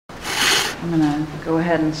I'm going to go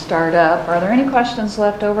ahead and start up. Are there any questions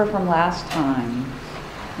left over from last time?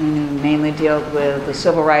 And mainly deal with the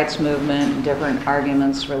civil rights movement and different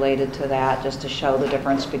arguments related to that, just to show the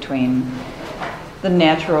difference between the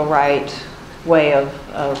natural right way of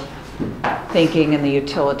thinking and the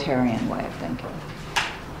utilitarian way of thinking.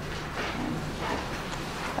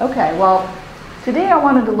 Okay, well, today I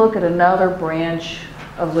wanted to look at another branch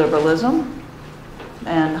of liberalism,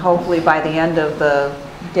 and hopefully by the end of the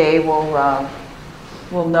day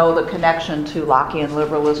we'll know the connection to Lockean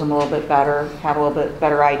liberalism a little bit better, have a little bit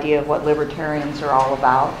better idea of what libertarians are all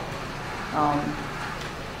about.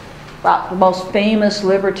 But the most famous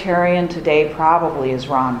libertarian today probably is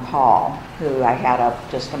Ron Paul, who I had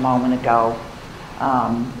up just a moment ago.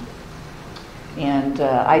 I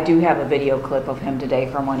do have a video clip of him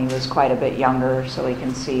today from when he was quite a bit younger, so we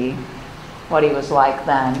can see what he was like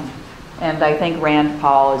then. And I think Rand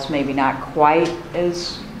Paul is maybe not quite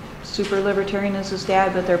as super libertarian as his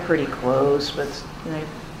dad, but they're pretty close. But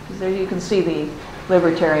there you can see the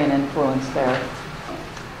libertarian influence there.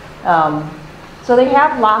 So they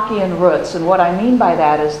have Lockean roots, and what I mean by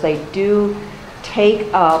that is they do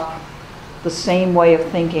take up the same way of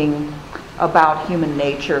thinking about human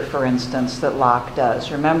nature, for instance, that Locke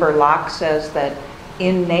does. Remember, Locke says that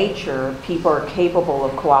in nature, people are capable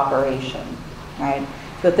of cooperation, right?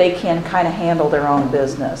 That they can kind of handle their own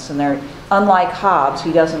business. And they're, unlike Hobbes,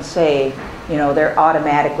 he doesn't say, they're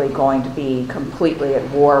automatically going to be completely at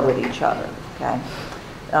war with each other, okay?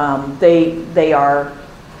 They are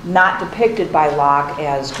not depicted by Locke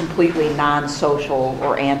as completely non-social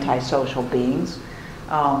or antisocial beings.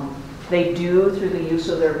 They do, through the use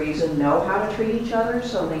of their reason, know how to treat each other,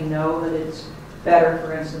 so they know that it's better,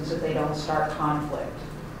 for instance, if they don't start conflict.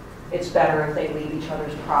 It's better if they leave each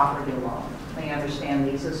other's property alone. They understand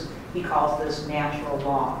these as, he calls this natural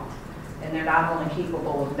law. And they're not only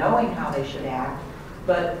capable of knowing how they should act,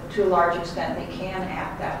 but to a large extent they can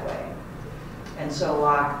act that way. And so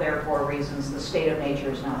Locke therefore reasons the state of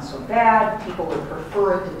nature is not so bad, people would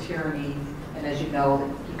prefer it to tyranny, and as you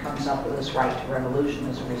know, he comes up with this right to revolution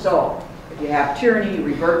as a result. If you have tyranny, you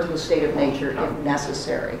revert to the state of nature if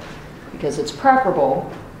necessary, because it's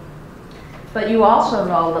preferable. But you also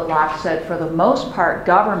know that Locke said for the most part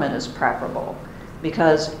government is preferable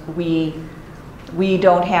because we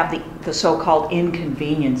don't have the so-called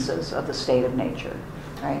inconveniences of the state of nature,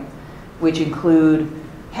 right? Which include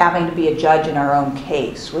having to be a judge in our own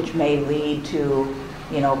case, which may lead to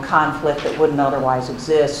conflict that wouldn't otherwise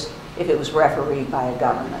exist if it was refereed by a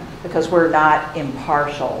government, because we're not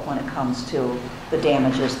impartial when it comes to the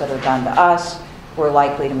damages that are done to us. We're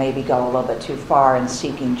likely to maybe go a little bit too far in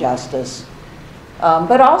seeking justice.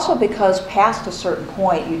 But also because past a certain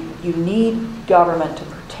point, you need government to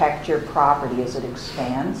protect your property as it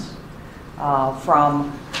expands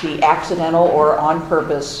from the accidental or on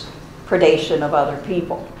purpose predation of other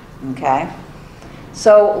people, okay?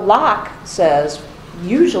 So Locke says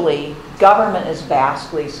usually government is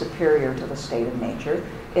vastly superior to the state of nature.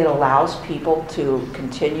 It allows people to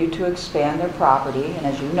continue to expand their property, and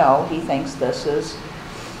as you know, he thinks this is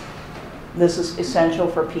essential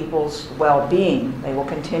for people's well-being. They will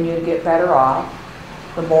continue to get better off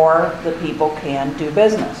the more the people can do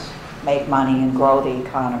business, make money and grow the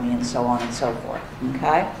economy and so on and so forth,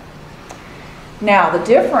 okay? Now, the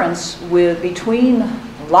difference between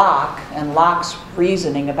Locke and Locke's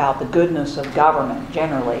reasoning about the goodness of government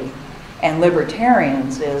generally and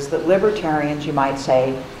libertarians is that libertarians, you might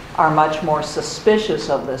say, are much more suspicious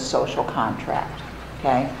of this social contract,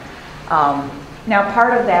 okay? Now,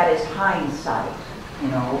 part of that is hindsight,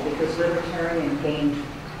 because libertarianism gained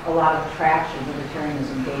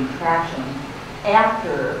traction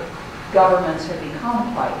after governments had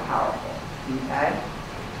become quite powerful, okay?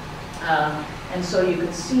 And so you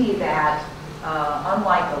can see that,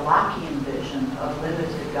 unlike the Lockean vision of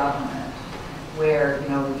limited government, where,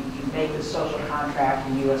 you make a social contract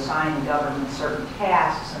and you assign the government certain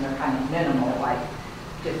tasks and they're kind of minimal, like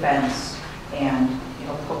defense and,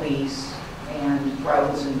 police and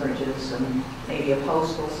roads and bridges and maybe a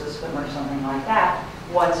postal system or something like that.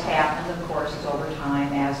 What's happened, of course, is over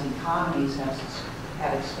time as economies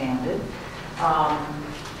have expanded,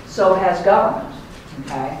 so has government,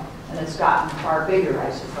 okay? And it's gotten far bigger,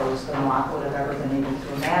 I suppose, than Locke would have ever been able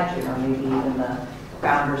to imagine, or maybe even the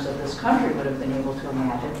founders of this country would have been able to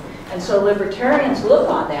imagine. And so libertarians look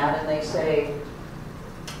on that and they say,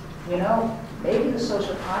 maybe the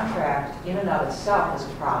social contract in and of itself is a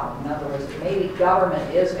problem. In other words, maybe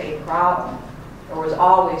government is a problem, or will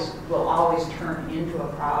always turn into a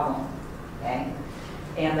problem, okay?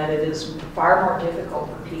 And that it is far more difficult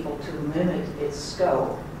for people to limit its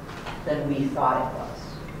scope than we thought it was,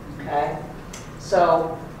 okay?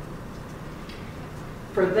 So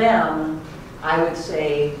for them, I would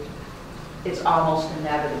say it's almost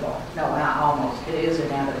inevitable. No, not almost. It is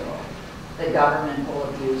inevitable. The government will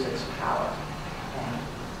abuse its power. Okay?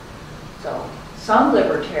 So some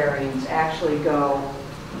libertarians actually go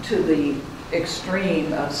to the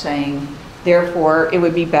extreme of saying, therefore, it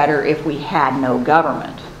would be better if we had no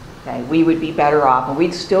government. Okay? We would be better off, and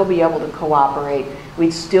we'd still be able to cooperate.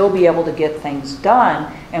 We'd still be able to get things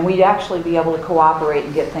done, and we'd actually be able to cooperate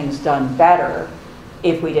and get things done better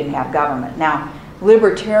if we didn't have government. Now,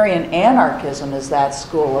 libertarian anarchism is that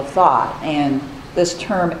school of thought, and this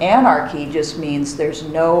term anarchy just means there's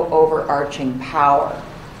no overarching power,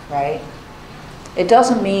 right? It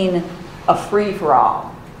doesn't mean a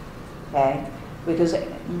free-for-all, okay? Because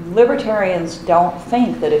libertarians don't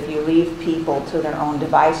think that if you leave people to their own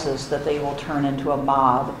devices that they will turn into a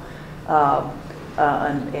mob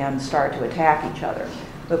and start to attack each other.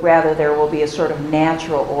 But rather there will be a sort of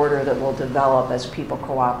natural order that will develop as people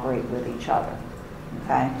cooperate with each other,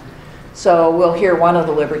 okay? So we'll hear one of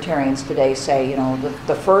the libertarians today say, you know,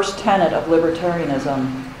 the first tenet of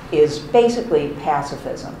libertarianism is basically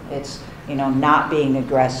pacifism. It's, you know, not being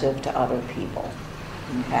aggressive to other people,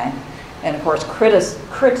 okay? And of course,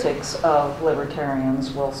 critics of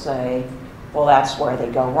libertarians will say, well, that's where they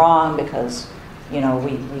go wrong because, you know,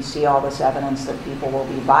 we see all this evidence that people will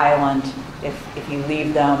be violent if you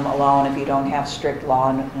leave them alone, if you don't have strict law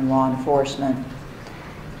and law enforcement.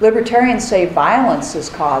 Libertarians say violence is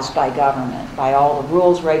caused by government, by all the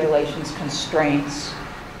rules, regulations, constraints,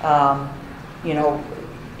 you know,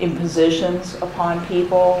 impositions upon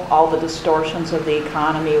people, all the distortions of the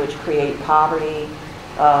economy which create poverty,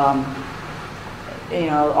 you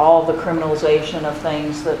know, all the criminalization of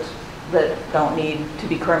things that don't need to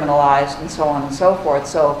be criminalized and so on and so forth.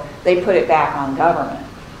 So they put it back on government.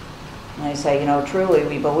 And they say, you know, truly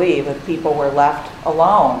we believe if people were left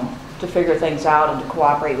alone to figure things out and to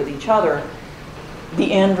cooperate with each other,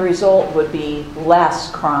 the end result would be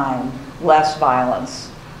less crime, less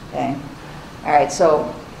violence, okay? All right,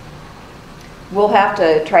 so we'll have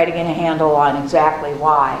to try to get a handle on exactly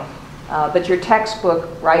why. But your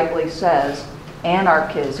textbook rightly says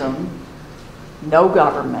anarchism, no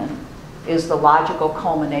government, is the logical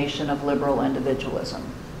culmination of liberal individualism.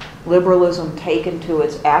 Liberalism taken to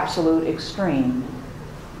its absolute extreme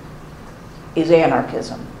is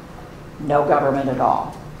anarchism. No government at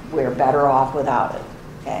all. We're better off without it,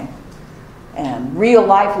 okay? And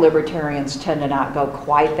real-life libertarians tend to not go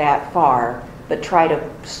quite that far, but try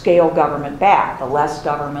to scale government back. The less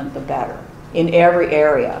government, the better, in every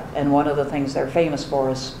area. And one of the things they're famous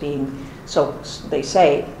for is being, so they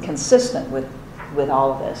say, consistent with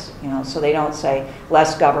all of this. You know, so they don't say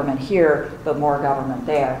less government here, but more government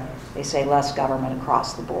there. They say less government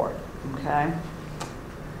across the board, okay?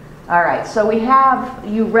 All right, so we have,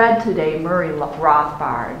 you read today Murray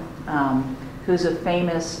Rothbard, who's a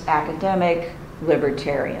famous academic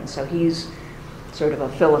libertarian. So he's sort of a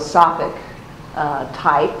philosophic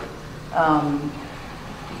type.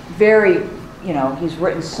 Very, you know, he's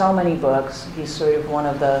written so many books. He's sort of one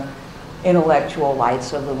of the intellectual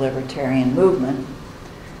lights of the libertarian movement.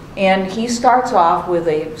 And he starts off with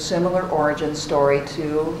a similar origin story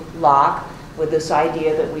to Locke, with this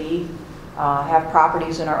idea that we have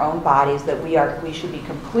properties in our own bodies, that we should be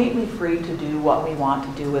completely free to do what we want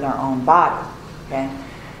to do with our own body, okay?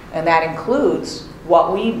 And that includes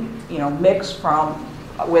what we, you know, mix from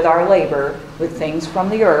with our labor, with things from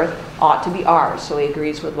the earth, ought to be ours. So he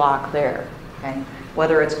agrees with Locke there, okay?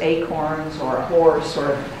 Whether it's acorns or a horse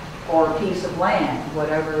or a piece of land,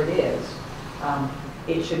 whatever it is,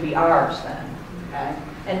 it should be ours then, okay?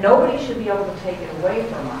 And nobody should be able to take it away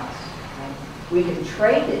from us, okay? We can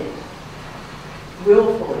trade it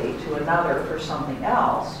willfully to another for something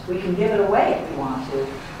else. We can give it away if we want to,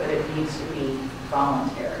 but it needs to be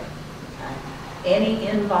voluntary, okay? Any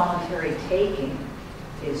involuntary taking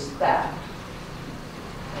is theft.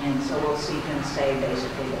 And so we'll see him say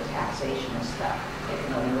basically that taxation is theft. Take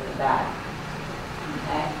another look at that,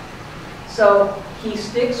 okay? So he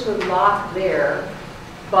sticks with Locke there,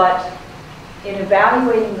 but in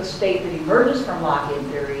evaluating the state that emerges from Lockean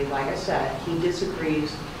theory, like I said, he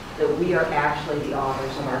disagrees that we are actually the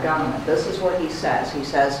authors of our government. This is what he says. He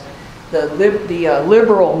says the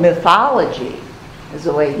liberal mythology is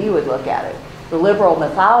the way he would look at it. The liberal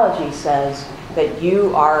mythology says that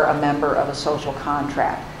you are a member of a social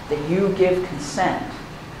contract, that you give consent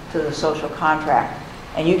to the social contract.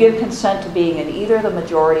 And you give consent to being in either the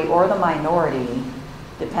majority or the minority,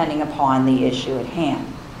 depending upon the issue at hand.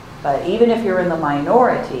 But even if you're in the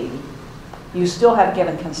minority, You still have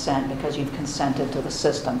given consent because you've consented to the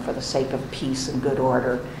system for the sake of peace and good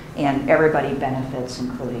order, and everybody benefits,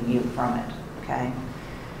 including you, from it, okay?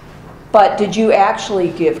 But did you actually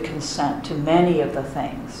give consent to many of the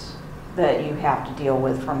things that you have to deal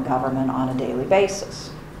with from government on a daily basis?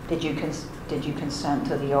 Did you consent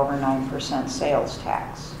to the over 9% sales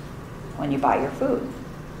tax when you buy your food?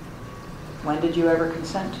 When did you ever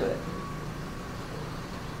consent to it?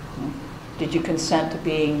 Did you consent to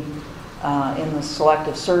being in the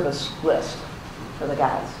selective service list for the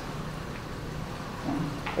guys?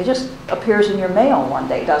 It just appears in your mail one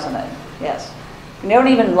day, doesn't it? Yes. They don't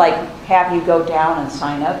even like have you go down and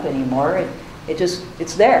sign up anymore.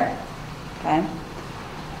 It's there. Okay?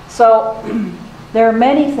 So there are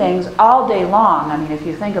many things all day long, I mean, if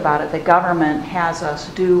you think about it, the government has us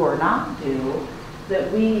do or not do,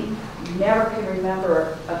 that we never can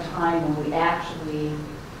remember a time when we actually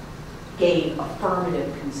gave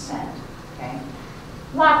affirmative consent. Okay?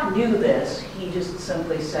 Locke knew this. He just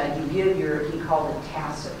simply said, he called it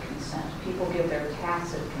tacit consent. People give their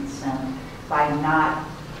tacit consent by not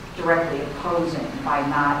directly opposing, by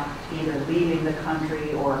not either leaving the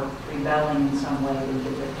country or rebelling in some way. They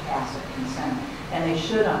give their tacit consent. And they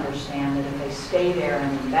should understand that if they stay there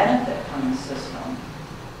and benefit from the system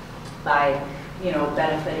by,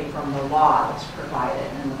 benefiting from the law that's provided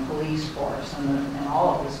and the police force and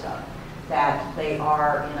all of this stuff, that they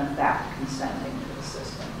are in effect consenting to the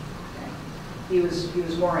system. Okay? He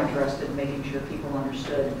was more interested in making sure people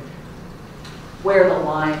understood where the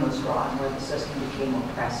line was drawn, where the system became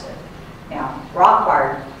oppressive. Now,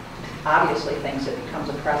 Rothbard obviously thinks it becomes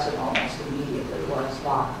oppressive almost immediately, whereas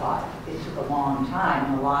Locke thought it took a long time,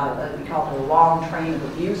 and a lot of we call it a long train of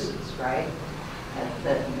abuses, right?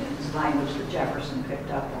 That is language that Jefferson picked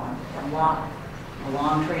up on from Locke. A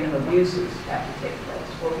long train of abuses have to take place.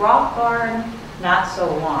 Well, Rothbard, not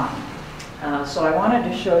so long. So I wanted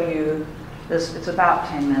to show you this. It's about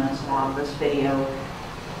 10 minutes long, this video.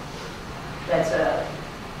 That's a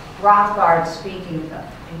Rothbard speaking.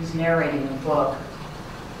 He's narrating a book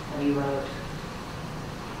that he wrote.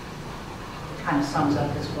 It kind of sums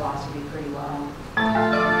up his philosophy pretty well.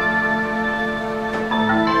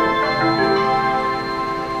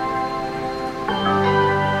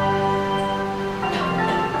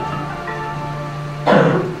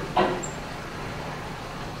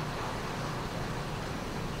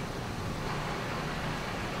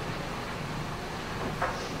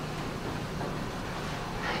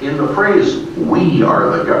 In the phrase, "we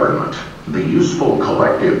are the government," the useful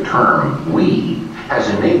collective term, "we," has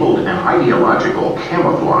enabled an ideological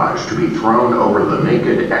camouflage to be thrown over the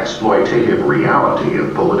naked exploitative reality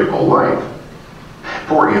of political life.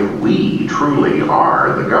 For if we truly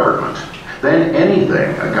are the government, then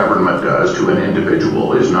anything a government does to an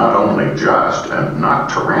individual is not only just and not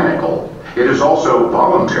tyrannical, it is also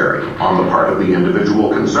voluntary on the part of the individual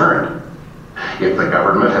concerned. If the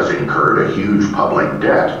government has incurred a huge public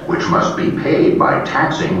debt which must be paid by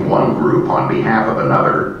taxing one group on behalf of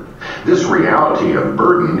another, this reality of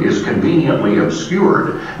burden is conveniently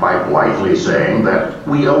obscured by blithely saying that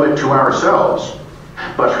we owe it to ourselves.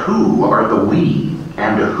 But who are the we,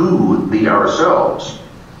 and who the ourselves?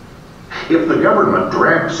 If the government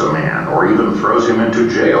drags a man or even throws him into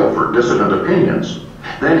jail for dissident opinions,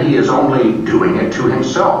 then he is only doing it to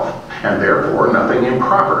himself, and therefore nothing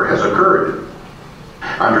improper has occurred.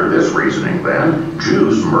 Under this reasoning, then,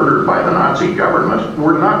 Jews murdered by the Nazi government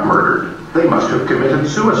were not murdered. They must have committed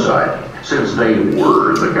suicide, since they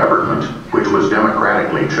were the government, which was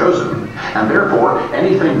democratically chosen, and therefore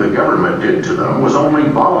anything the government did to them was only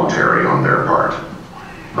voluntary on their part.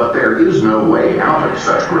 But there is no way out of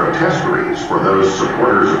such grotesqueries for those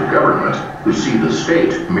supporters of government who see the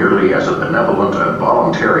state merely as a benevolent and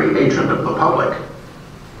voluntary agent of the public.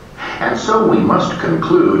 And so we must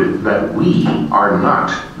conclude that we are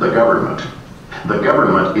not the government. The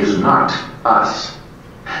government is not us.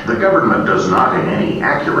 The government does not in any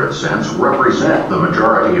accurate sense represent the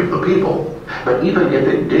majority of the people. But even if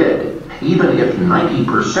it did, even if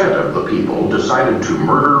 90% of the people decided to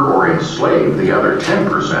murder or enslave the other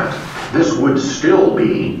 10%, this would still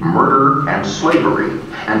be murder and slavery,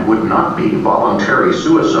 and would not be voluntary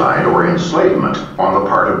suicide or enslavement on the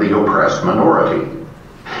part of the oppressed minority.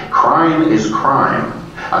 Crime is crime.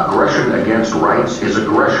 Aggression against rights is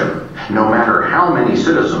aggression, no matter how many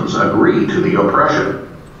citizens agree to the oppression.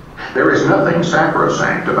 There is nothing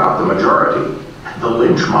sacrosanct about the majority. The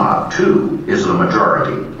lynch mob, too, is the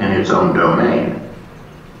majority in its own domain.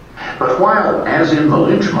 But while, as in the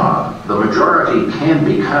lynch mob, the majority can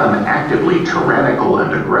become actively tyrannical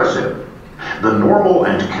and aggressive, the normal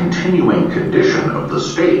and continuing condition of the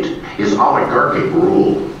state is oligarchic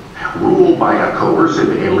rule. Rule by a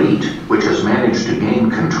coercive elite which has managed to gain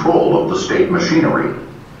control of the state machinery.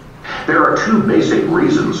 There are two basic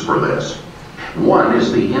reasons for this. One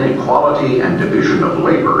is the inequality and division of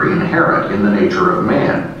labor inherent in the nature of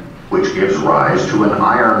man, which gives rise to an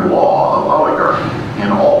iron law of oligarchy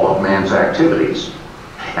in all of man's activities.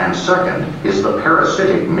 And second is the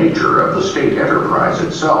parasitic nature of the state enterprise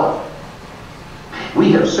itself.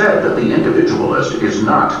 We have said that the individualist is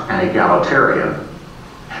not an egalitarian.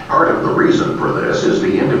 Part of the reason for this is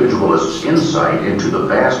the individualist's insight into the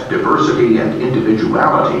vast diversity and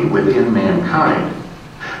individuality within mankind,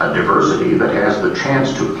 a diversity that has the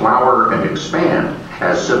chance to flower and expand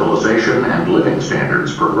as civilization and living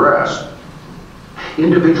standards progress.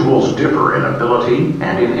 Individuals differ in ability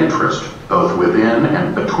and in interest, both within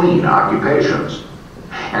and between occupations,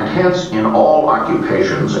 and hence in all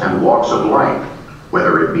occupations and walks of life,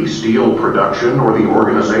 whether it be steel production or the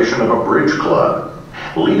organization of a bridge club,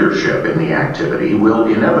 leadership in the activity will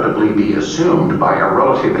inevitably be assumed by a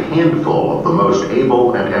relative handful of the most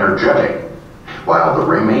able and energetic, while the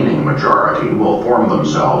remaining majority will form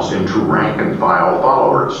themselves into rank-and-file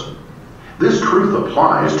followers. This truth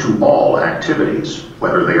applies to all activities,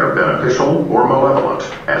 whether they are beneficial or malevolent,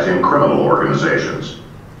 as in criminal organizations.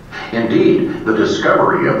 Indeed, the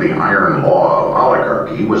discovery of the iron law of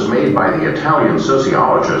oligarchy was made by the Italian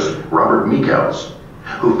sociologist Robert Michels,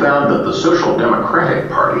 who found that the Social Democratic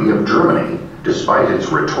Party of Germany, despite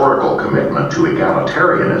its rhetorical commitment to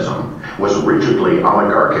egalitarianism, was rigidly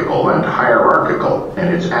oligarchical and hierarchical in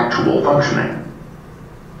its actual functioning.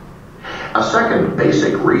 A second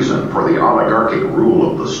basic reason for the oligarchic rule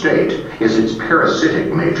of the state is its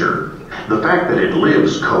parasitic nature, the fact that it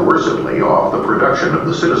lives coercively off the production of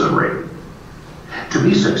the citizenry. To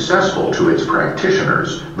be successful to its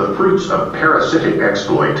practitioners, the fruits of parasitic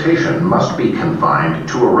exploitation must be confined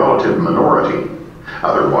to a relative minority.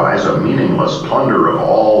 Otherwise, a meaningless plunder of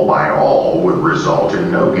all by all would result in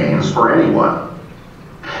no gains for anyone.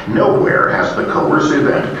 Nowhere has the coercive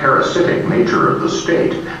and parasitic nature of the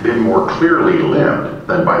state been more clearly limned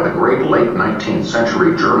than by the great late 19th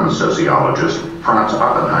century German sociologist Franz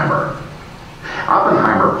Oppenheimer.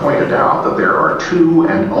 Oppenheimer pointed out that there are two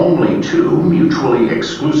and only two mutually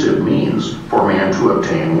exclusive means for man to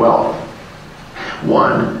obtain wealth.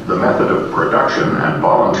 One, the method of production and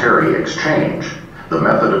voluntary exchange, the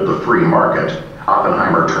method of the free market,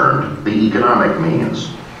 Oppenheimer termed the economic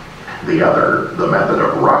means. The other, the method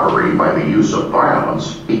of robbery by the use of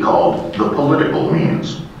violence, he called the political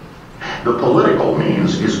means. The political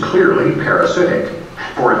means is clearly parasitic,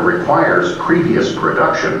 for it requires previous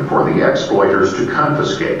production for the exploiters to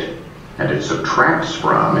confiscate, and it subtracts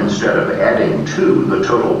from instead of adding to the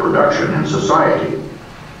total production in society.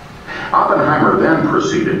 Oppenheimer then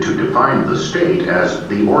proceeded to define the state as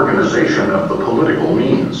the organization of the political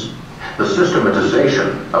means, the systematization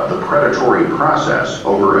of the predatory process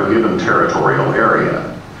over a given territorial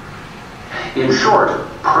area. In short,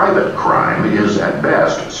 private crime is at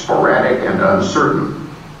best sporadic and uncertain.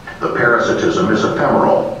 The parasitism is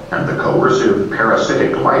ephemeral, and the coercive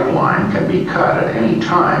parasitic lifeline can be cut at any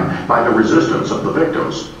time by the resistance of the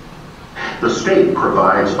victims. The state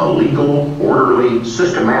provides a legal, orderly,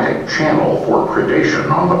 systematic channel for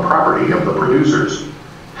predation on the property of the producers.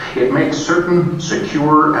 It makes certain,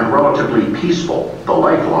 secure, and relatively peaceful the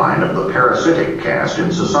lifeline of the parasitic caste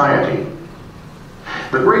in society.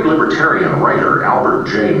 The great libertarian writer Albert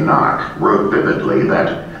J. Nock wrote vividly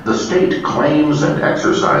that the state claims and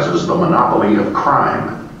exercises the monopoly of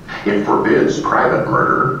crime. It forbids private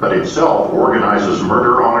murder, but itself organizes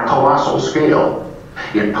murder on a colossal scale.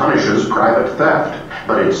 It punishes private theft,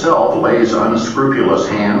 but itself lays unscrupulous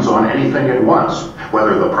hands on anything it wants,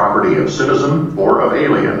 whether the property of citizen or of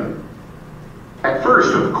alien. At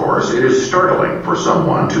first, of course, it is startling for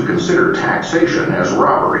someone to consider taxation as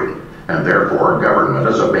robbery, and therefore government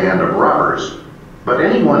as a band of robbers. But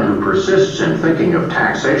anyone who persists in thinking of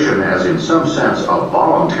taxation as in some sense a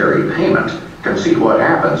voluntary payment can see what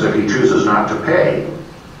happens if he chooses not to pay.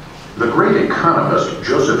 The great economist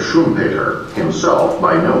Joseph Schumpeter, himself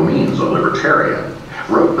by no means a libertarian,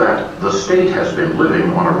 wrote that the state has been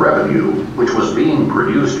living on a revenue which was being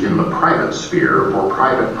produced in the private sphere for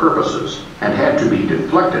private purposes and had to be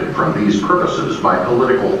deflected from these purposes by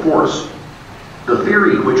political force. The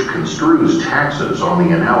theory which construes taxes on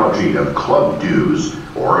the analogy of club dues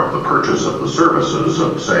or of the purchase of the services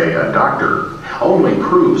of, say, a doctor only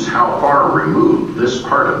proves how far removed this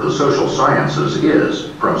part of the social sciences is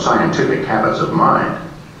from scientific habits of mind.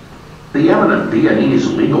 The eminent Viennese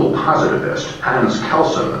legal positivist Hans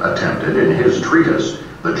Kelsen attempted in his treatise,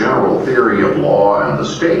 The General Theory of Law and the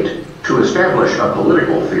State, to establish a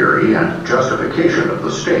political theory and justification of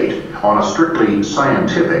the state on a strictly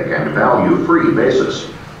scientific and value-free basis.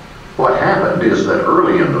 What happened is that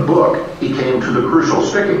early in the book, he came to the crucial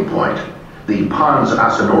sticking point, the pons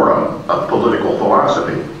asinorum of political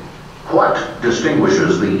philosophy. What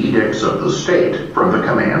distinguishes the edicts of the state from the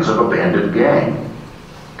commands of a bandit gang?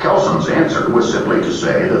 Kelson's answer was simply to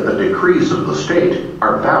say that the decrees of the state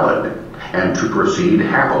are valid, and to proceed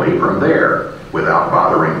happily from there, without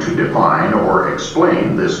bothering to define or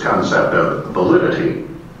explain this concept of validity.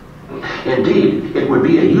 Indeed, it would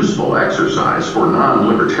be a useful exercise for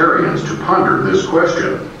non-libertarians to ponder this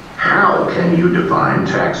question. How can you define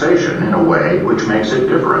taxation in a way which makes it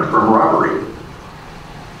different from robbery?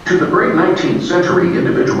 To the great 19th century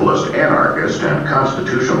individualist anarchist and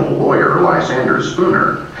constitutional lawyer Lysander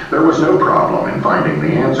Spooner, there was no problem in finding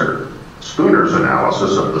the answer. Spooner's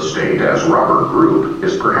analysis of the state as robber group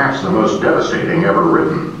is perhaps the most devastating ever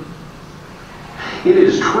written. It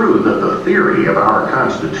is true that the theory of our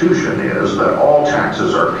Constitution is that all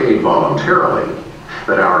taxes are paid voluntarily,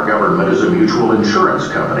 that our government is a mutual insurance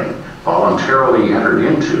company, voluntarily entered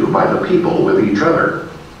into by the people with each other.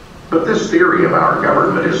 But this theory of our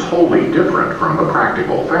government is wholly different from the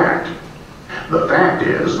practical fact. The fact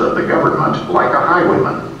is that the government, like a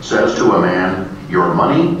highwayman, says to a man, your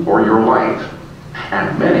money or your life.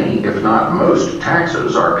 And many, if not most,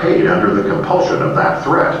 taxes are paid under the compulsion of that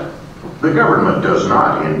threat. The government does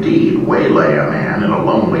not indeed waylay a man in a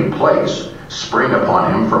lonely place, spring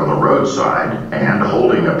upon him from the roadside, and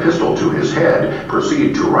holding a pistol to his head,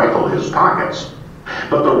 proceed to rifle his pockets.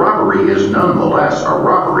 But the robbery is nonetheless a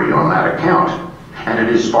robbery on that account, and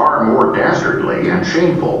it is far more dastardly and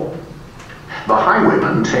shameful. The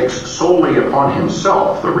highwayman takes solely upon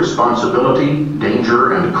himself the responsibility,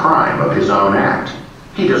 danger, and crime of his own act.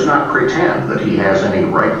 He does not pretend that he has any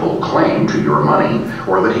rightful claim to your money,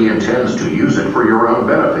 or that he intends to use it for your own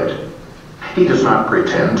benefit. He does not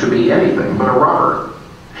pretend to be anything but a robber.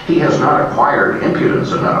 He has not acquired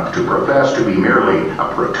impudence enough to profess to be merely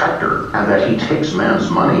a protector, and that he takes men's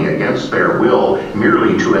money against their will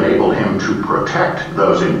merely to enable him to protect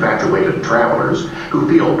those infatuated travelers who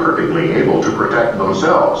feel perfectly able to protect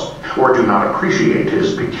themselves, or do not appreciate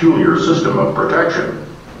his peculiar system of protection.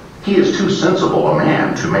 He is too sensible a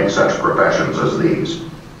man to make such professions as these.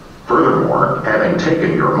 Furthermore, having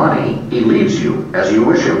taken your money, he leaves you as you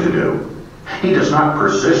wish him to do. He does not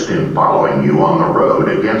persist in following you on the road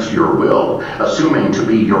against your will, assuming to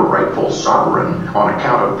be your rightful sovereign on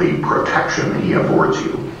account of the protection he affords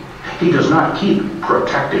you. He does not keep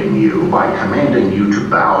protecting you by commanding you to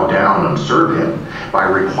bow down and serve him, by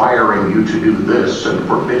requiring you to do this and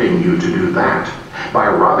forbidding you to do that, by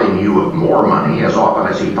robbing you of more money as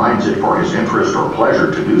often as he finds it for his interest or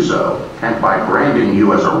pleasure to do so, and by branding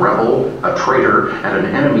you as a rebel, a traitor, and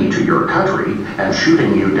an enemy to your country, and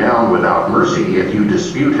shooting you down without mercy if you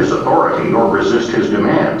dispute his authority or resist his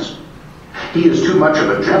demands. He is too much of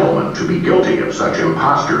a gentleman to be guilty of such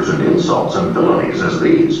impostures and insults and villainies as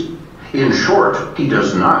these. In short, he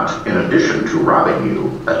does not, in addition to robbing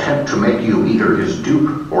you, attempt to make you either his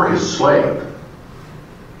dupe or his slave.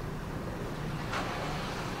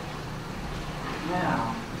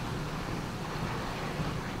 Now,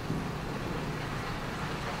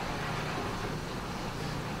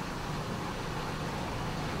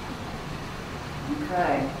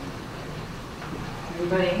 okay.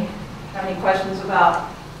 Anybody have any questions about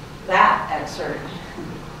that excerpt?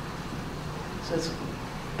 It says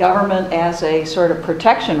government as a sort of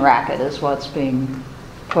protection racket is what's being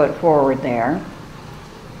put forward there.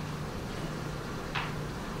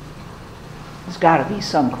 There's got to be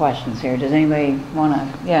some questions here. Does anybody want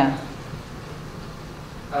to? Yeah.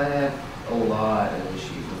 I have a lot of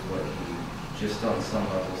issues with what he just on some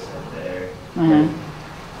level said there. Mm-hmm.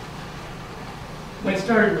 When he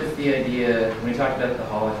started with the idea, when he talked about the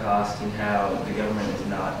Holocaust and how the government is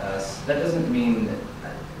not us, that doesn't mean that,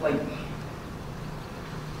 like,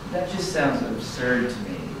 that just sounds absurd to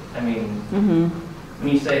me. I mean, when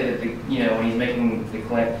you say that when he's making the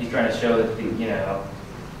claim, he's trying to show that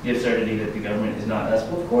the absurdity that the government is not us.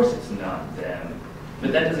 Well, of course it's not them,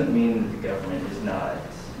 but that doesn't mean that the government is not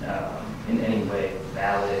in any way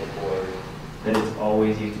valid, or that it's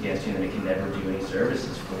always used against you and that it can never do any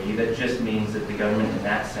services for you. That just means that the government in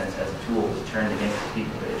that sense has a tool that's turned against the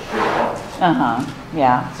people that it should help.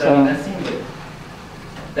 Yeah. So I mean,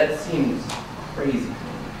 that seems crazy to me.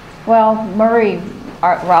 Well, Murray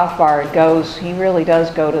Rothbard he really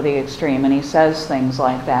does go to the extreme, and he says things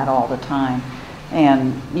like that all the time.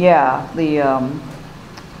 And yeah,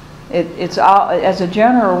 It's all, as a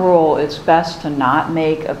general rule, it's best to not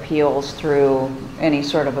make appeals through any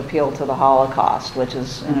sort of appeal to the Holocaust, which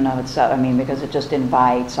is in and of itself, I mean, because it just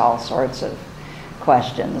invites all sorts of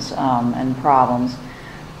questions and problems.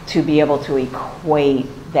 To be able to equate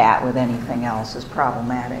that with anything else is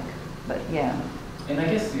problematic. But yeah. And I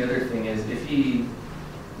guess the other thing is, if he,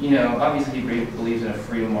 you know, obviously he believes in a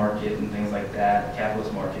free market and things like that, a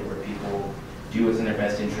capitalist market where people do what's in their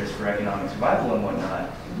best interest for economic survival and whatnot.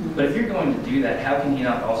 But if you're going to do that, how can he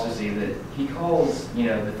not also see that he calls, you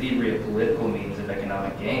know, the thievery of political means of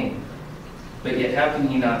economic gain? But yet, how can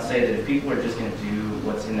he not say that if people are just going to do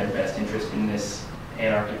what's in their best interest in this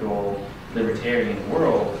anarchical, libertarian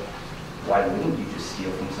world, why wouldn't you just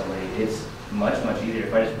steal from somebody? It's much, much easier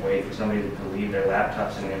if I just wait for somebody to leave their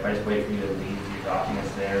laptops in there, if I just wait for you to leave your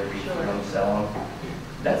documents there, read through them, sell them.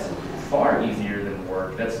 That's far easier than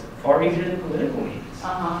work. That's far easier than political means.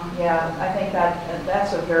 Yeah, I think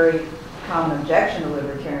that's a very common objection to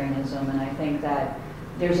libertarianism, and I think that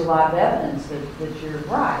there's a lot of evidence that you're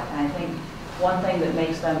right. And I think one thing that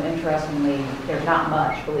makes them, interestingly, there's not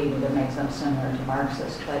much, believe me, that makes them similar to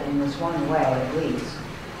Marxists, but in this one way at least,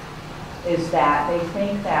 is that they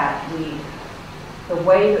think that the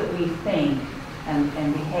way that we think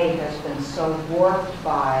and behave has been so warped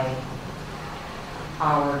by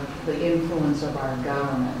the influence of our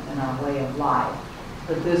government and our way of life,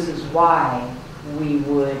 that this is why we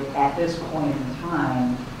would, at this point in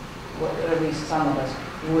time, or at least some of us,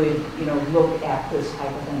 would, you know, look at this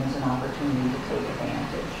type of thing as an opportunity to take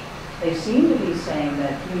advantage. They seem to be saying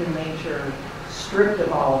that human nature, stripped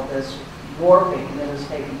of all of this warping that is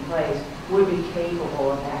taking place, would be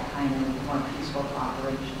capable of that kind of more peaceful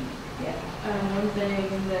cooperation. Yeah. One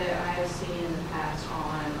thing that I have seen in the past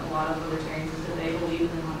on a lot of libertarians is that they believe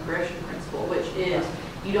in the non-aggression principle, which is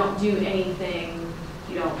you don't do anything,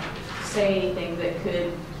 you don't say anything that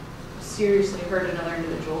could seriously hurt another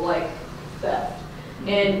individual, like theft.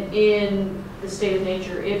 And in the state of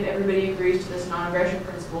nature, if everybody agrees to this non-aggression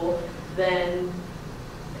principle, then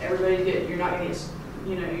everybody you're not going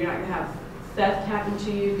to have theft happen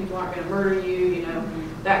to you, people aren't going to murder you, you know,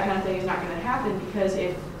 that kind of thing is not going to happen, because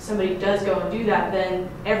if somebody does go and do that, then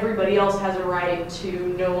everybody else has a right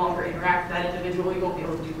to no longer interact with that individual. You won't be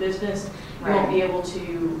able to do business. You won't be able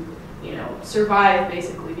to, you know, survive,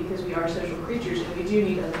 basically, because we are social creatures and we do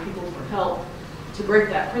need other people for help. To break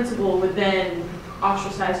that principle would then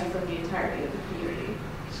ostracize you from the entirety of the community.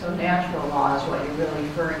 So natural law is what you're really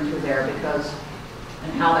referring to there, because,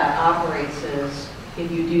 and how that operates is,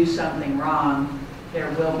 if you do something wrong, there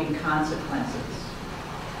will be consequences,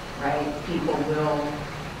 right? People will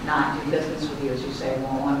not do business with you, as you say,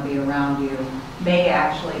 won't want to be around you, may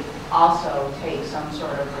actually also take some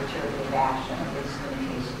sort of retributive action, at least in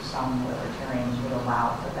the case of some libertarians would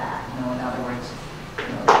allow for that. You know, in other words,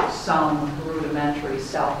 you know, some rudimentary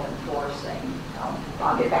self-enforcing.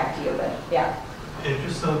 I'll get back to you, but yeah. It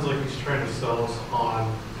just sounds like he's trying to sell us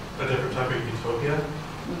on a different type of utopia.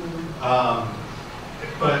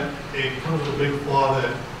 But it comes with a big flaw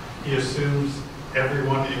that he assumes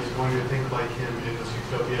everyone is going to think like him in this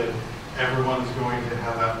utopia. Everyone is going to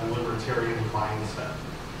have that libertarian mindset.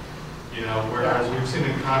 You know, whereas we've seen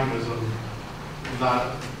in communism,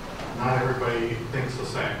 not everybody thinks the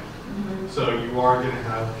same. So you are going to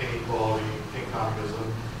have inequality in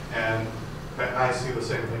communism, and I see the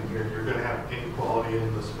same thing here. You're going to have inequality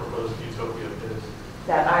in this proposed utopia of his.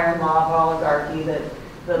 That iron law of oligarchy that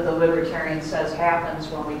the libertarian says happens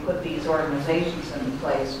when we put these organizations in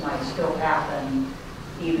place might still happen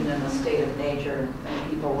even in the state of nature, and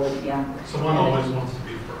people would, Someone always wants to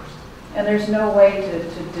be first. And there's no way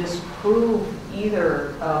to disprove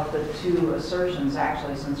either of the two assertions,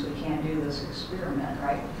 actually, since we can't do this experiment,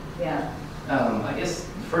 right? Yeah. I guess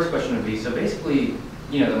the first question would be, so basically,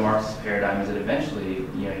 you know, the Marxist paradigm is that eventually,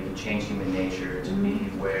 you know, you can change human nature to be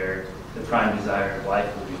where the prime desire of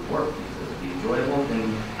life will be work, because it will be enjoyable.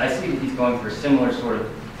 And I see that he's going for a similar sort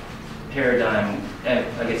of paradigm,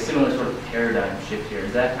 similar sort of paradigm shift here.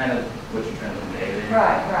 Is that kind of what you're trying to convey there?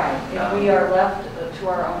 Right. If we are left to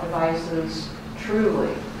our own devices,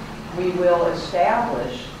 truly, we will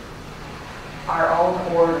establish our own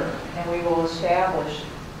order, and we will establish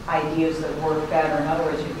ideas that work better. In other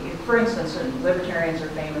words, for instance, libertarians are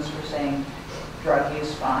famous for saying drug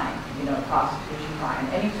use fine, you know, prostitution fine,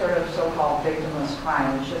 any sort of so-called victimless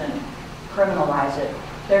crime. We shouldn't criminalize it.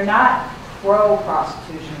 They're not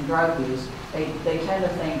pro-prostitution and drug use. They tend to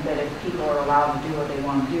think that if people are allowed to do what they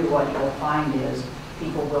want to do, what you'll find is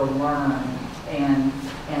people will learn and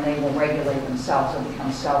they will regulate themselves and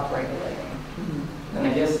become self-regulating. And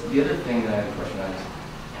I guess the other thing that I have a question on is,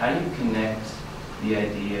 how do you connect the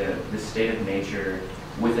idea, the state of nature,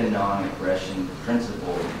 with a non-aggression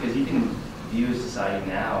principle, because you can view a society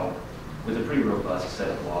now with a pretty robust set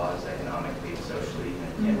of laws, economically, socially,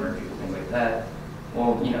 and can't murder people, things like that.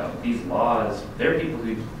 Well, you know, these laws, there are people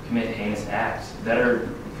who commit heinous acts that are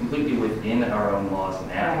completely within our own laws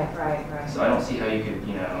now. Right. So I don't see how you could,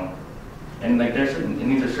 you know, and like there's certain,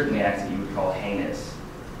 and these are certainly acts that you would call heinous.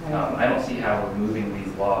 Right. I don't see how removing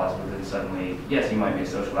these laws would then suddenly, yes, you might be a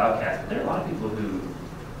social outcast, but there are a lot of people who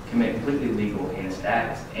commit completely legal heinous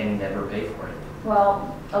acts and never pay for it.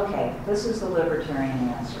 Well, okay, this is the libertarian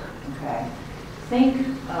answer, okay? Think,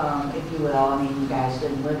 if you will, I mean, you guys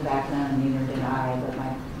didn't live back then, and neither did I, but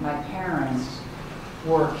my parents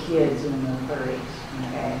were kids in the 30s,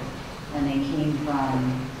 okay? And they came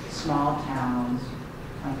from small towns,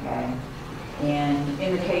 okay? And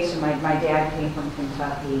in the case of my dad came from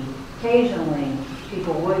Kentucky, occasionally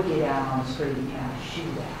people would get out on the street and have a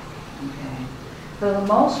shootout, okay? For the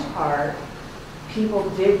most part, people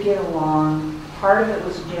did get along. Part of it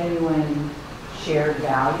was genuine shared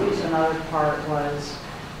values, another part was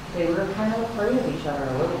they were kind of afraid of each other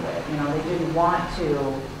a little bit. You know, they didn't want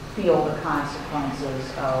to feel the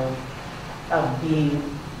consequences of being,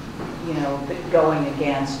 you know, going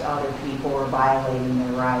against other people or violating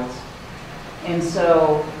their rights. And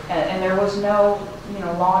so, and there was no, you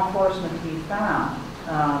know, law enforcement to be found.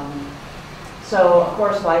 So, of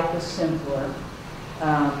course, life was simpler.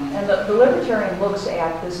 And the libertarian looks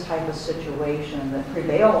at this type of situation that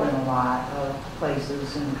prevailed in a lot of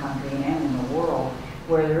places in the country and in the world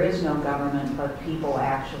where there is no government, but people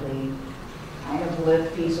actually kind of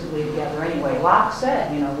live peaceably together anyway. Locke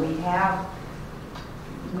said, you know,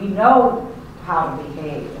 we know how to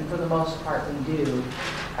behave, and for the most part we do.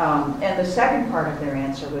 And the second part of their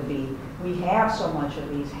answer would be, we have so much of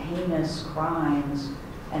these heinous crimes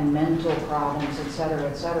and mental problems, et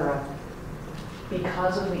cetera,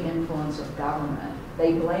 because of the influence of government.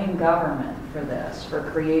 They blame government for this, for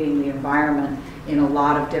creating the environment in a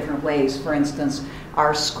lot of different ways. For instance,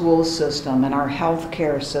 our school system and our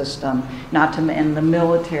healthcare system, and the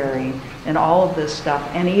military and all of this stuff,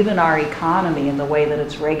 and even our economy and the way that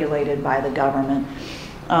it's regulated by the government.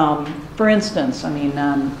 For instance, I mean,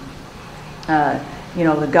 you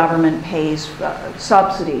know, the government pays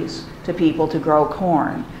subsidies to people to grow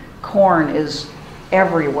corn. Corn is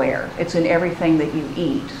everywhere. It's in everything that you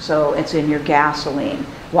eat. So it's in your gasoline.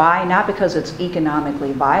 Why? Not because it's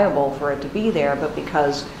economically viable for it to be there, but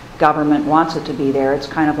because government wants it to be there. It's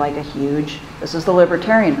kind of like a huge, this is the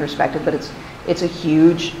libertarian perspective, but it's a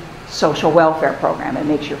huge social welfare program. It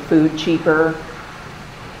makes your food cheaper.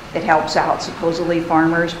 It helps out supposedly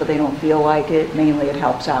farmers, but they don't feel like it. Mainly it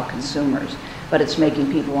helps out consumers. But it's making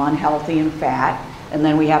people unhealthy and fat. And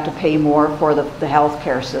then we have to pay more for the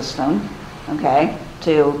healthcare system, okay,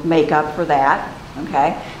 to make up for that,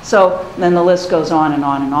 okay? So then the list goes on and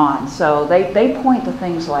on and on. So they point to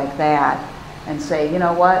things like that and say, you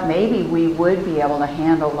know what, maybe we would be able to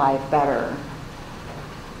handle life better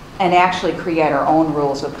and actually create our own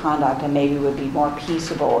rules of conduct, and maybe would be more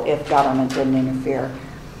peaceable if government didn't interfere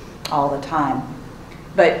all the time.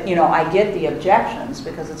 But, you know, I get the objections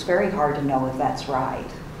because it's very hard to know if that's right.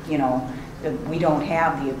 You know, we don't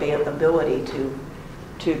have the ability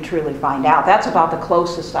to truly find out. That's about the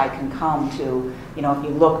closest I can come to, you know, if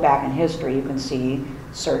you look back in history, you can see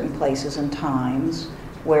certain places and times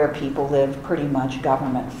where people lived pretty much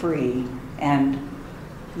government-free and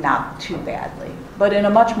not too badly, but in a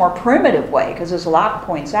much more primitive way, because as Locke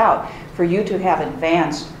points out, for you to have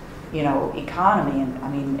advanced, you know, economy, and I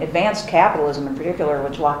mean, advanced capitalism in particular,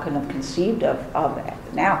 which Locke couldn't have conceived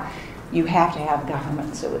of now, you have to have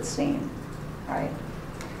governments, it would seem, right?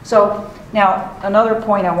 So now another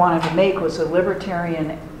point I wanted to make was the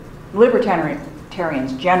libertarians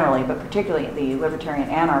generally, but particularly the libertarian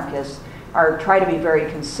anarchists, try to be very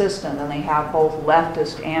consistent, and they have both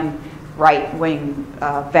leftist and right-wing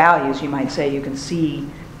values, you might say, you can see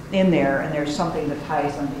in there, and there's something that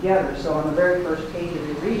ties them together. So on the very first page of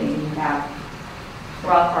your reading, you have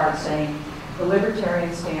Rothbard saying, the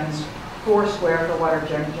libertarian stands foursquare for what are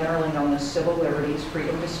generally known as civil liberties,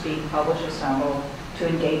 freedom to speak, publish, assemble, to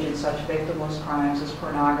engage in such victimless crimes as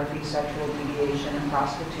pornography, sexual deviation, and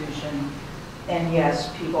prostitution. And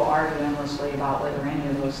yes, people argue endlessly about whether any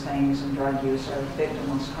of those things and drug use are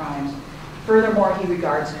victimless crimes. Furthermore, he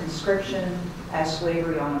regards conscription as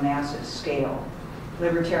slavery on a massive scale.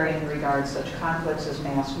 Libertarian regards such conflicts as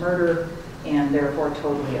mass murder and therefore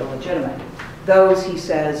totally illegitimate. Those, he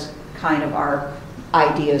says, kind of are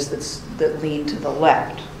ideas that lean to the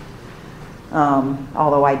left.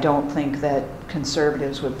 Although I don't think that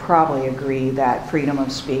conservatives would probably agree that freedom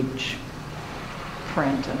of speech,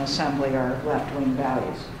 print, and assembly are left-wing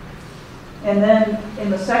values. And then in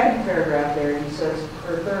the second paragraph there, he says,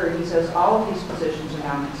 or third, he says, all of these positions are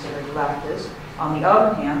now considered leftist. On the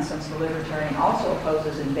other hand, since the libertarian also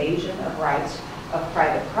opposes invasion of rights of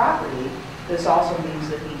private property, this also means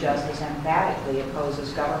that he just as emphatically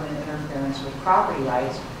opposes government interference with property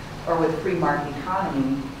rights or with free market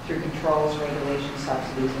economy through controls, regulations,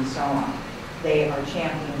 subsidies, and so on. They are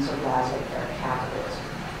champions of laissez-faire capitalism.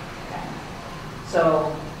 Okay.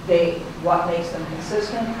 So what makes them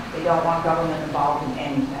consistent? They don't want government involved in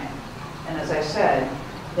anything. And as I said,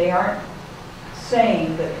 they aren't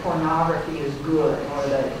saying that pornography is good or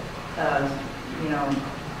that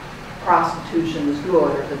prostitution is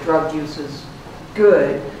good or that drug use is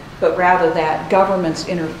good, but rather that government's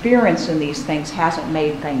interference in these things hasn't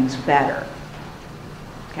made things better.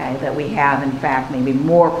 Okay, that we have in fact maybe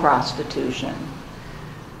more prostitution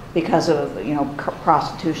because of,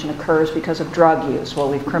 prostitution occurs because of drug use. Well,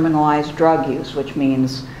 we've criminalized drug use, which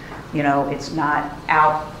means, it's not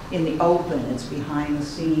out in the open, it's behind the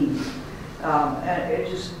scenes. And it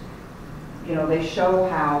just, they show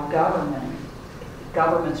how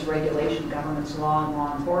government's regulation, government's law and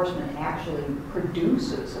law enforcement actually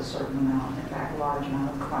produces a certain amount, in fact, a large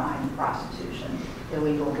amount of crime, prostitution,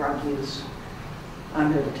 illegal drug use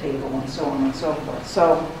under the table, and so on and so forth.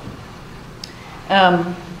 So,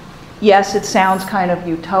 yes, it sounds kind of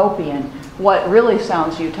utopian. What really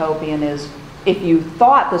sounds utopian is if you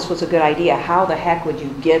thought this was a good idea, how the heck would you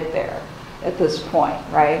get there at this point,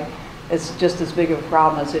 right? It's just as big of a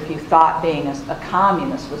problem as if you thought being a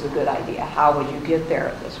communist was a good idea. How would you get there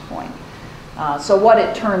at this point? So what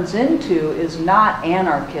it turns into is not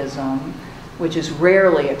anarchism, which is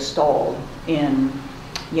rarely extolled in,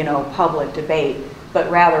 public debate, but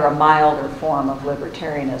rather a milder form of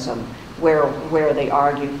libertarianism, where they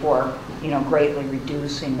argue for, greatly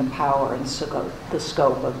reducing the power and the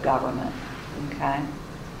scope of government. Okay,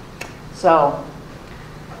 so.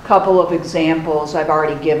 Couple of examples. I've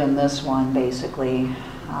already given this one basically,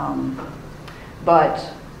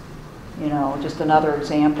 but just another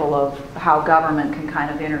example of how government can kind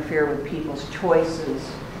of interfere with people's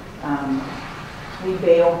choices. We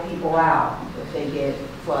bail people out if they get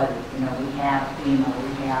flooded. We have FEMA,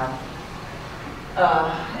 we have,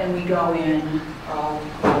 and we go in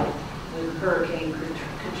with Hurricane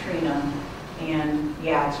Katrina, and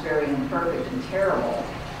yeah, it's very imperfect and terrible.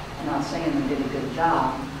 I'm not saying they did a good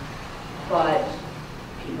job, but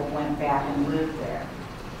people went back and lived there.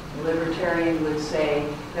 The libertarian would say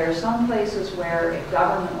there are some places where if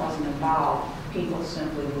government wasn't involved, people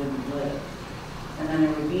simply wouldn't live. And then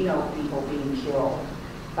there would be no people being killed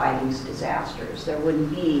by these disasters. There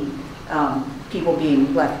wouldn't be people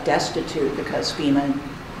being left destitute because FEMA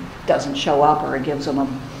doesn't show up or it gives them a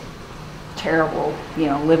terrible,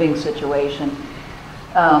 living situation.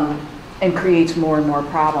 And creates more and more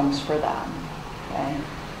problems for them. Okay?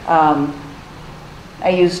 I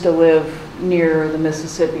used to live near the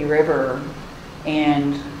Mississippi River,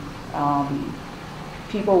 and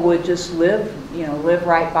people would just live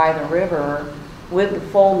right by the river with the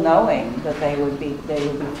full knowing that they would be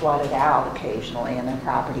flooded out occasionally, and their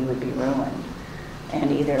property would be ruined.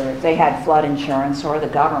 And either if they had flood insurance or the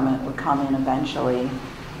government would come in eventually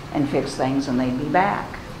and fix things, and they'd be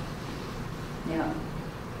back. Yeah.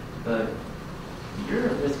 But you're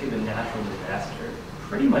at risk of a natural disaster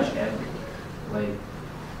pretty much everywhere. Like,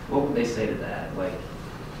 what would they say to that? Like,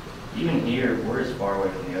 even here, we're as far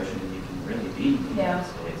away from the ocean as you can really be in the United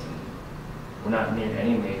States. And we're not near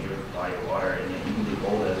any major body of water, and yet you can get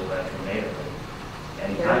boulders with a tornado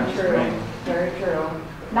anytime you spring. Very true.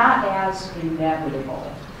 Not as inevitable.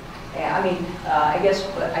 I mean, I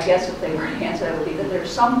guess if they were to answer that would be that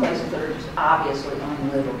there's some places that are just obviously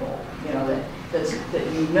unlivable.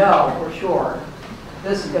 That for sure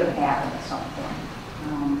this is going to happen at some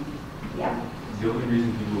point. Yeah. The only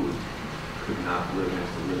reason people could not live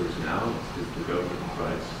next to rivers now is the government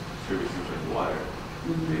provides services like water.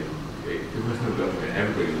 Mm-hmm. There was no government,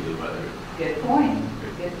 everybody would live by the river. Good point.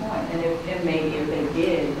 Good point. And maybe if they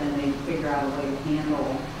did, then they'd figure out a way to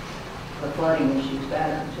handle the flooding issues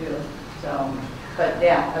better too. So, but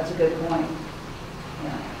yeah, that's a good point.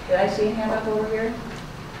 Yeah. Did I see a hand up over here?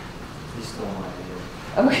 He's still on my video.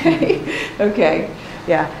 Okay. Okay.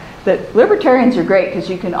 Yeah. The libertarians are great because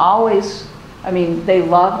you can always, they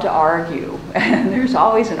love to argue, and there's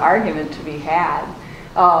always an argument to be had.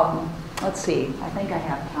 Let's see. I think I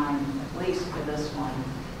have time at least for this one.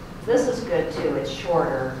 This is good too. It's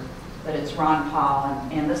shorter, but it's Ron Paul,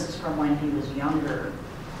 and this is from when he was younger.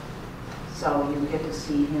 So you get to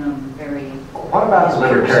see him very... What about the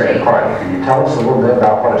Libertarian Party? Can you tell us a little bit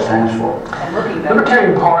about what it stands for? And looking back, The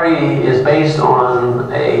Libertarian Party is based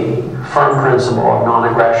on a firm principle of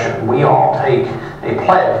non-aggression. We all take a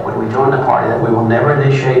pledge when we join the party that we will never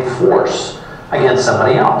initiate force against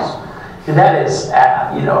somebody else. And that is,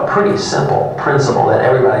 a pretty simple principle that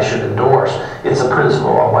everybody should endorse. It's a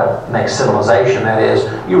principle of what makes civilization. That is,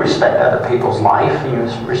 you respect other people's life,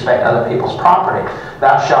 you respect other people's property.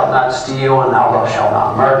 Thou shalt not steal, and thou shalt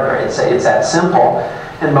not murder. It's that simple,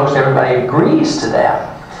 and most everybody agrees to that.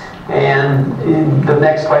 And the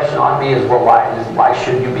next question ought to be is, well, why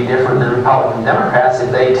should you be different than Republican Democrats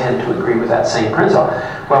if they tend to agree with that same principle?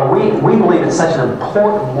 Well, we believe it's such an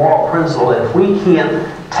important moral principle that if we can't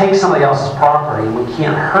take somebody else's property, and we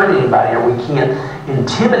can't hurt anybody, or we can't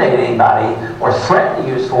intimidate anybody, or threaten to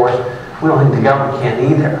use force, we don't think the government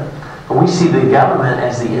can either. But we see the government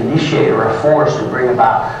as the initiator of force to bring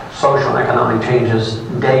about social and economic changes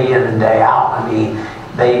day in and day out. I mean,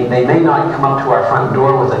 they may not come up to our front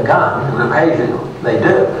door with a gun, and occasionally they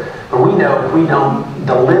do. But we know if we don't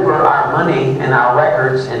deliver our money and our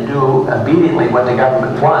records and do obediently what the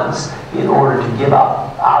government wants in order to give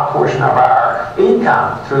up our portion of our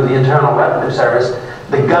income through the Internal Revenue Service,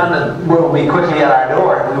 the gun will be quickly at our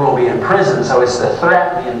door and we will be in prison. So it's the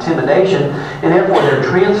threat, the intimidation, and therefore they're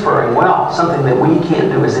transferring wealth, something that we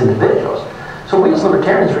can't do as individuals. So we as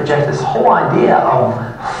libertarians reject this whole idea of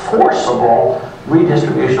forcible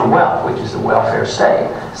redistribution of wealth, which is the welfare state.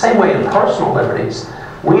 Same way in personal liberties.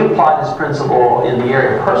 We apply this principle in the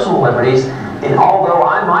area of personal liberties, and although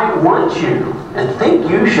I might want you and think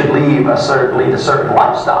you should lead a certain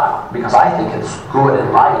lifestyle because I think it's good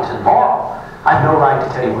and right and moral, I have no right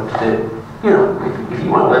to tell you what to do. If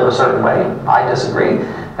you want to live a certain way, I disagree.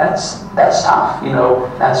 That's tough.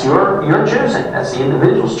 That's your choosing. That's the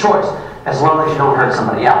individual's choice, as long as you don't hurt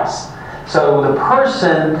somebody else. So the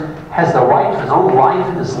person has the right to his own life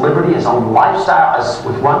and his liberty, his own lifestyle, as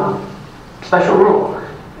with one special rule,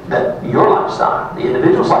 that your lifestyle, the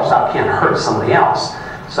individual's lifestyle, can't hurt somebody else.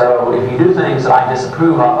 So if you do things that I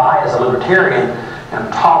disapprove of, I, as a libertarian,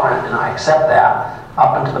 am tolerant and I accept that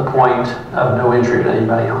up until the point of no injury to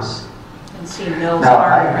anybody else. And see Mill's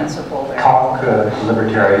harm principle there. Talk to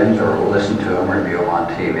libertarians or listen to them review them on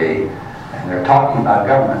TV, and they're talking about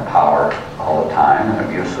government power all the time and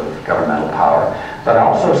abuse of governmental power. But I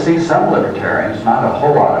also see some libertarians, not a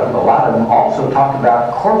whole lot of them, a lot of them also talk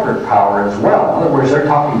about corporate power as well. In other words, they're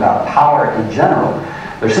talking about power in general.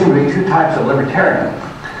 There seem to be two types of libertarians.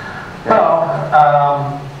 Well,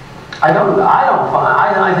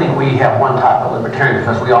 I think we have one type of libertarian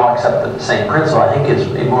because we all accept the same principle. I think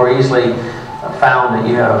it's more easily found that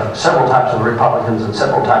you have several types of Republicans and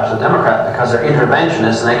several types of Democrats because they're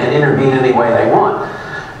interventionists and they can intervene any way they want.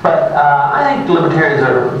 But I think libertarians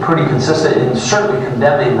are pretty consistent in certainly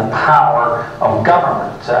condemning the power of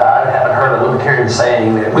government. I haven't heard a libertarian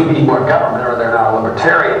saying that we need more government or they're not a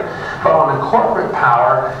libertarian. But on the corporate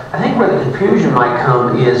power, I think where the confusion might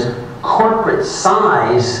come is corporate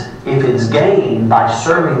size, if it's gained by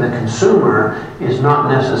serving the consumer, is not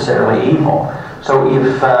necessarily evil. So if you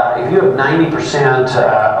have 90%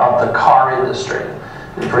 of the car industry,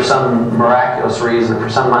 and for some miraculous reason, for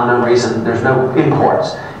some unknown reason, there's no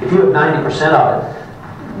imports. If you have 90% of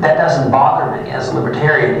it, that doesn't bother me as a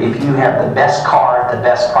libertarian if you have the best car at the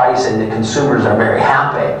best price and the consumers are very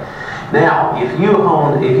happy. Now, if you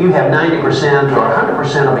have 90% or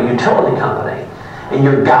 100% of a utility company, and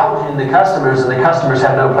you're gouging the customers and the customers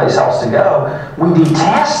have no place else to go, we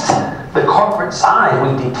detest the corporate side.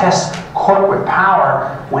 We detest corporate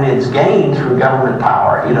power when it's gained through government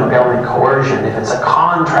power, government coercion. If it's a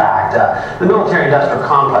contract, the military-industrial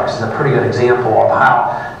complex is a pretty good example of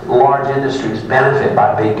how large industries benefit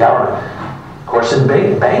by big government. Of course, in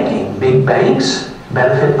big banking, big banks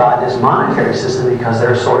benefit by this monetary system because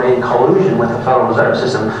they're sort of in collusion with the Federal Reserve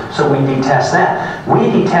System. So we detest that. We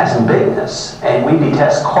detest bigness and we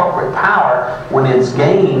detest corporate power when it's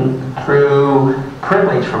gained through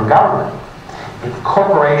privilege from government. If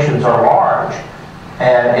corporations are large,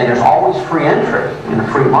 and there's always free entry in a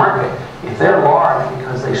free market, if they're large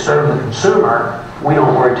because they serve the consumer, we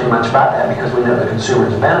don't worry too much about that because we know the consumer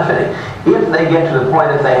is benefiting. If they get to the point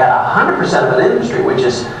that they had 100% of an industry, which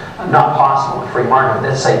is not possible in a free market,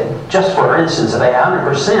 let's say, just for instance, if they had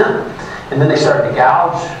 100%, and then they started to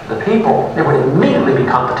gouge the people, there would immediately be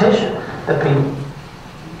competition. Okay,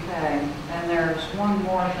 and there's one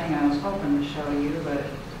more thing I was hoping to show you, but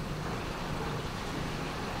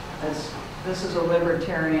this is a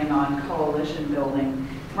libertarian on coalition building.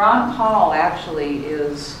 Ron Paul actually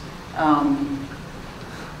is,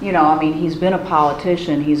 he's been a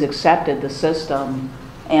politician, he's accepted the system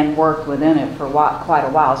and worked within it for quite a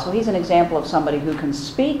while. So he's an example of somebody who can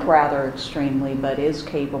speak rather extremely, but is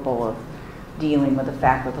capable dealing with the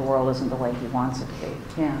fact that the world isn't the way he wants it to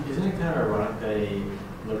be. Yeah. Isn't it kind of ironic that a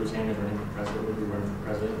libertarian is running for president would be running for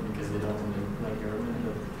president because they don't like government?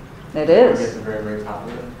 It is. It's very, very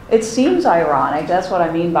popular. It seems ironic. That's what I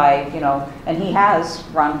mean by, you know, and he has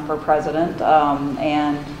run for president.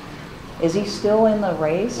 And is he still in the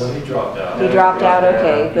race? No, he dropped out. He dropped out.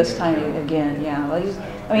 Okay, this time again. Yeah. Well,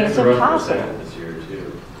 I mean, it's impossible. This year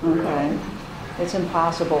too. Okay. It's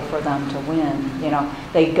impossible for them to win. You know,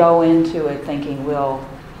 they go into it thinking we'll,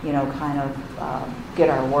 you know, kind of get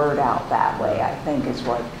our word out that way, I think is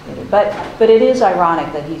what it is. But it is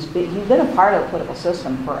ironic that he's been a part of the political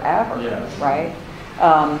system forever, yeah. Right?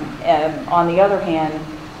 And on the other hand,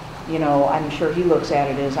 you know, I'm sure he looks at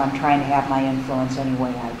it as I'm trying to have my influence any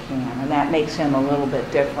way I can. And that makes him a little bit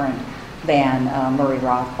different than Murray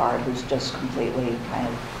Rothbard, who's just completely kind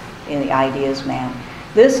of in the ideas man.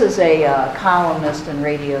 This is a columnist and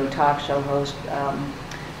radio talk show host,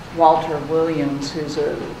 Walter Williams, who's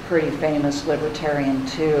a pretty famous libertarian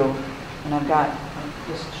too. And I'll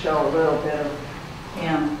just show a little bit of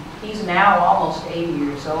him. He's now almost 80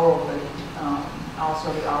 years old, but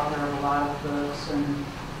also the author of a lot of books. And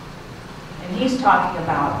he's talking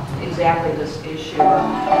about exactly this issue of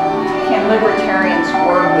can libertarians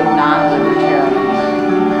work with non-libertarians?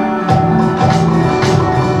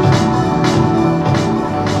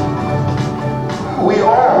 We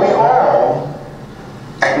all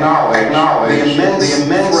acknowledge the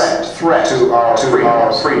immense threat to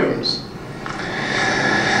our freedoms.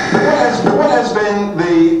 But what has been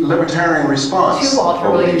the libertarian response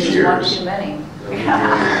over these years? Too many.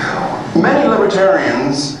 Many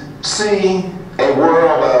libertarians see a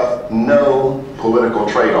world of no political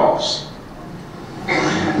trade-offs.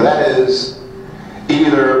 That is,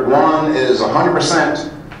 either one is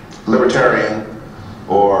 100% libertarian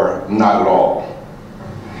or not at all.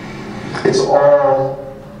 It's all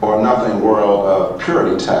or nothing world of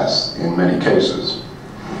purity tests in many cases.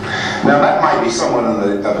 Now that might be somewhat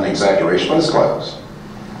of an exaggeration, but it's close.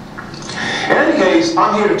 In any case,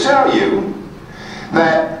 I'm here to tell you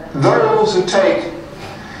that those who take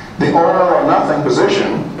the all or nothing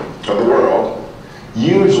position of the world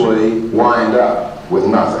usually wind up with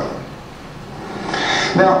nothing.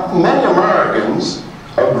 Now, many Americans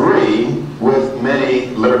agree with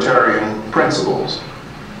many libertarian principles.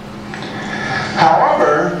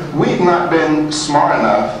 However, we've not been smart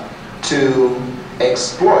enough to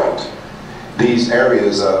exploit these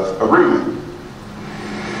areas of agreement.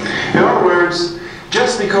 In other words,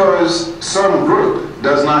 just because some group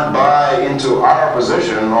does not buy into our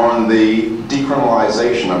position on the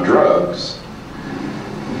decriminalization of drugs,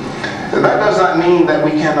 that does not mean that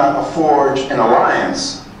we cannot forge an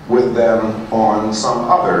alliance with them on some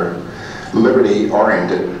other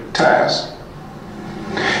liberty-oriented task.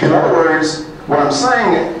 In other words, what I'm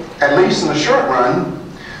saying, at least in the short run,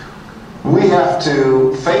 we have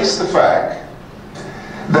to face the fact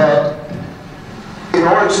that in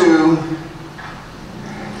order to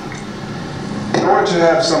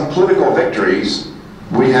have some political victories,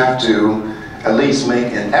 we have to at least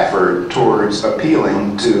make an effort towards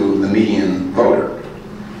appealing to the median voter.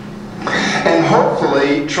 And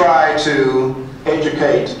hopefully try to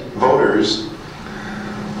educate voters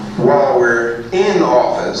while we're in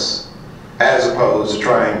office, as opposed to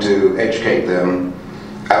trying to educate them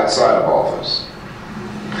outside of office.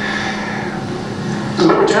 The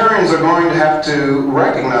libertarians are going to have to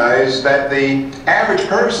recognize that the average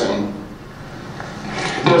person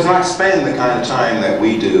does not spend the kind of time that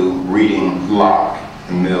we do reading Locke,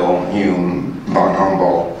 Mill, Hume, von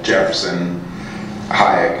Humboldt, Jefferson,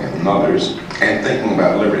 Hayek, and others, and thinking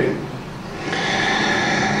about liberty.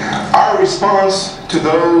 Our response to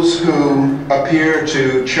those who appear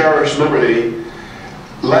to cherish liberty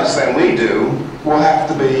less than we do will have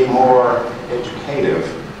to be more educative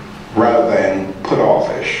rather than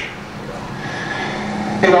put-offish.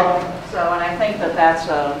 You know, So, and I think that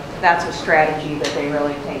that's a strategy that they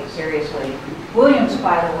really take seriously. Williams,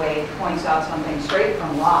 by the way, points out something straight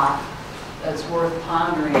from Locke that's worth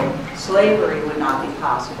pondering. Slavery would not be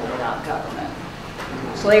possible without government.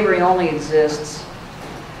 Slavery only exists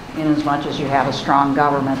in as much as you have a strong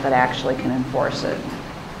government that actually can enforce it.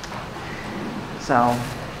 So,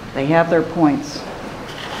 they have their points.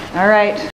 All right.